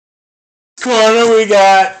Corner we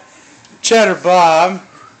got Cheddar Bob,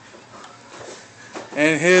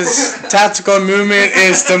 and his tactical movement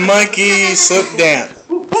is the monkey slip dance.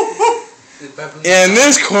 In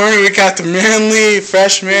this corner we got the manly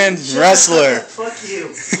freshman wrestler. Fuck you.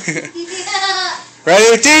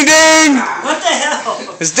 Ready? Ding ding! What the hell?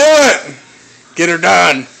 Let's do it! Get her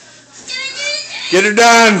done. Get her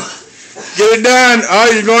done. Get it done. Oh,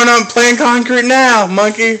 you're going out and playing concrete now,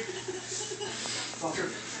 monkey.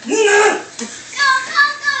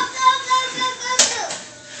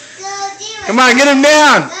 Come on, get him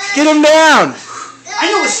down. Get him down.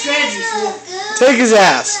 I know a strategy, fool. Take his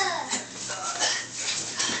ass.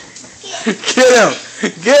 Get him.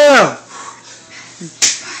 Get him.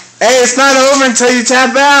 Hey, it's not over until you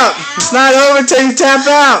tap out. It's not over until you tap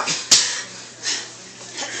out.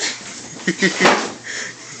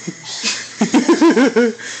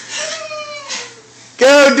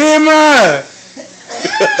 Go, Dima!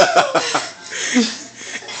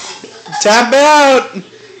 Tap out!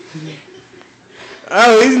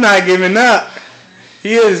 Oh, he's not giving up.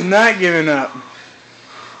 He is not giving up.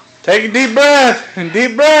 Take a deep breath. And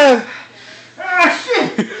deep breath. Ah,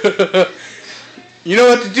 shit! You know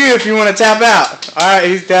what to do if you want to tap out. Alright,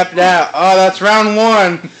 he's tapped out. Oh, that's round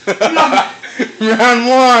one. Round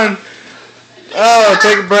one. Oh,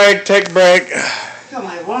 take a break. Take a break. Got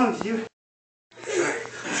my lungs, dude.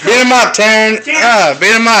 Beat him up, Taryn.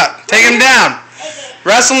 Beat him up. Take him down.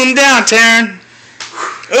 Wrestle him down, Taryn.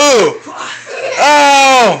 Ooh.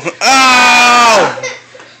 Oh. Oh.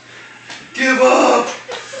 Give up.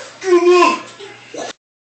 Give up.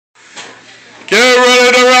 Get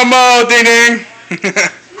ready to rumble, ding ding.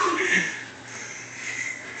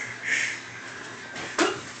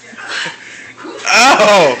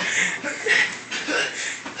 Oh.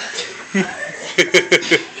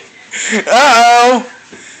 Uh-oh.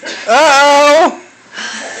 Uh-oh.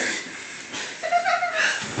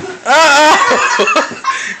 Uh-oh.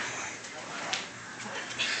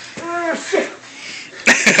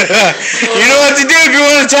 You know what to do if you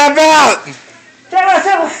want to tap out. Tap out,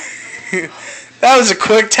 tap out. That was a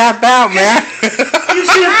quick tap out, man. You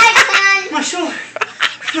see my shoulder.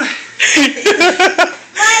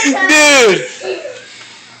 Dude.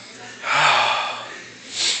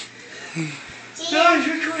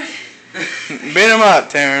 Beat him up,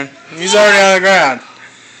 Taryn. He's already on the ground.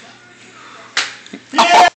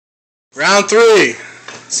 Yeah. Round 3.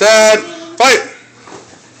 Set. Fight.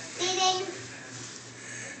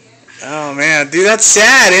 Oh, man. Dude, that's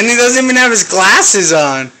sad. And he doesn't even have his glasses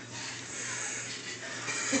on.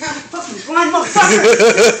 Fucking blind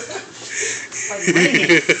motherfucker.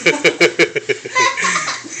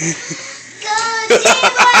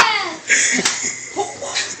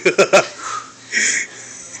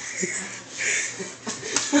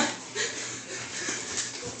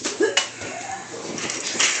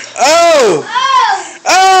 Oh!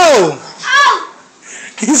 Oh!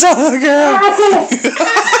 He's on the ground.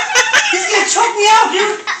 He's gonna choke me out,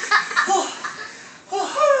 dude.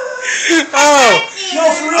 Oh! No,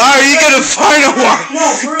 for real. Are you gonna find a one?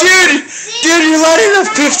 No, for real. Dude, you're letting a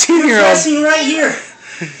 15-year-old. Pressing right here,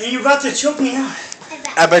 and you're about to choke me out.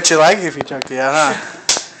 I bet you like it if you choked you out,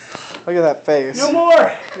 huh? Look at that face. No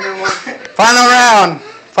more. No more. Final round.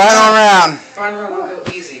 Final round. Final round, I'll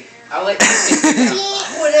go easy. I'll let you take it down.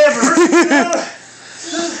 Whatever.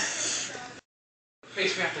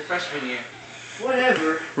 Face me after freshman year.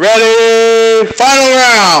 Whatever. Ready? Final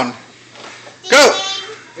round. Go.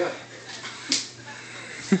 Go.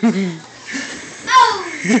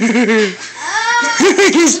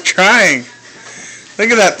 He's trying. Look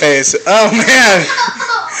at that face. Oh man.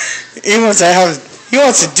 He wants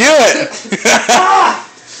to do it. Ah!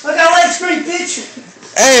 I got legs straight, bitch.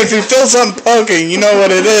 Hey, if you feel something poking, you know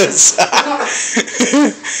what it is.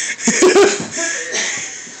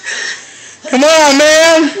 Come on,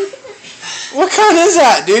 man. What kind is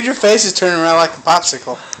that? Dude, your face is turning around like a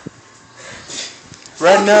popsicle.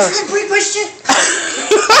 Red nose.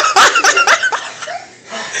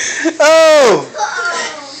 Oh!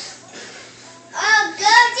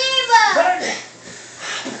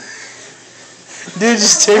 Dude,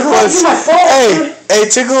 just tickle his... Hey,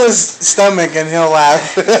 tickle his stomach and he'll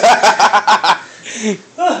laugh.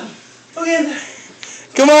 Okay.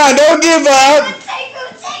 Come on, don't give up.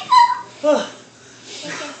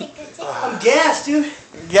 I'm gassed, dude.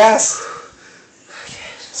 Yes.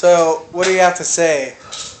 So, what do you have to say?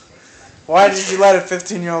 Why did you let a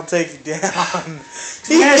 15-year-old take you down?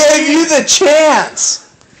 He gave you the chance.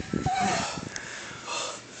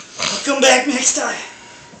 I'll come back next time.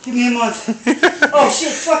 Give me a month. Oh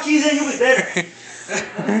shit, fuck you, then you'll be better.